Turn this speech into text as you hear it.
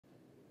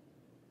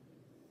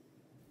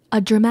A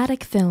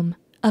dramatic film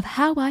of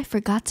how I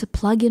forgot to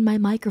plug in my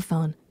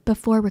microphone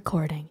before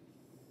recording.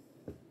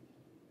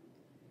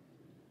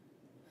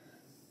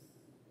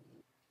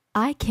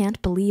 I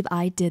can't believe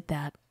I did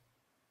that.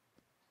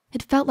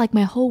 It felt like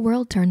my whole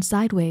world turned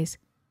sideways,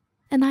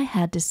 and I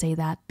had to say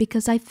that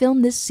because I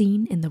filmed this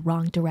scene in the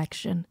wrong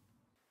direction.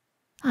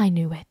 I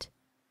knew it.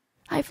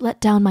 I've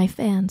let down my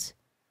fans.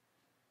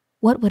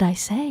 What would I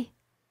say?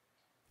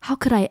 How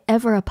could I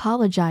ever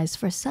apologize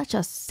for such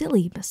a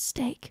silly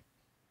mistake?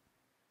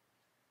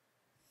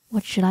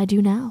 What should I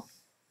do now?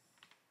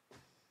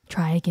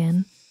 Try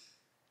again?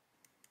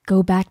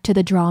 Go back to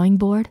the drawing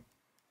board?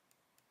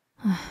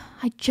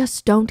 I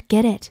just don't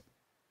get it.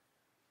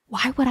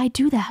 Why would I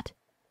do that?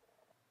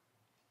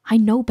 I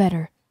know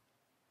better.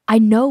 I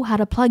know how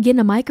to plug in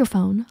a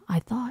microphone, I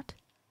thought.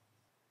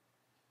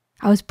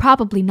 I was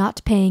probably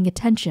not paying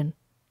attention,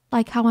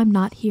 like how I'm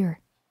not here.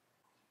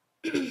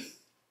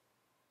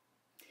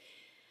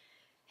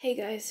 Hey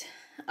guys,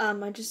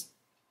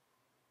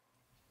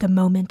 The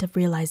moment of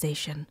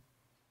realization.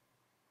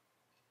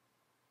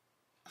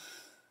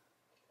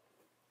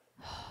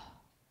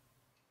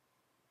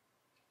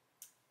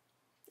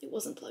 It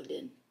wasn't plugged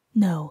in.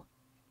 No.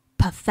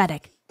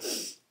 Pathetic.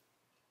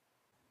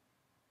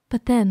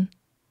 But then,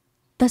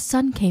 the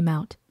sun came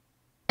out,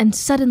 and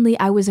suddenly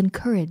I was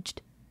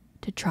encouraged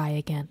to try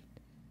again.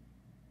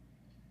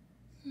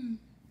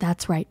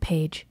 That's right,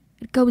 Paige.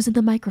 It goes in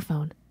the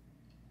microphone.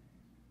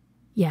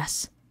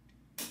 Yes.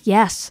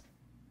 Yes.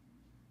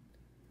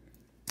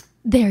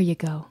 There you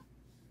go.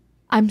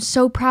 I'm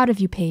so proud of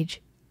you,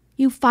 Paige.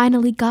 You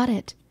finally got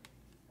it.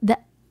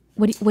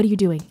 What are you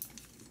doing?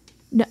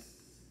 No.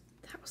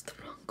 That was the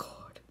wrong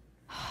chord.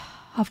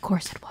 Of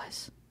course it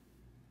was.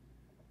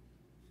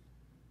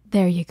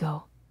 There you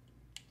go.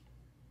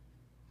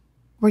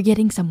 We're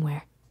getting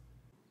somewhere.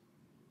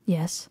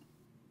 Yes.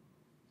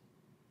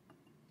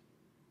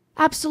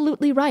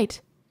 Absolutely right.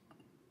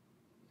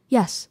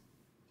 Yes.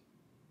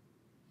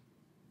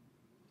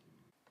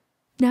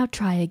 Now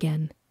try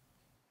again.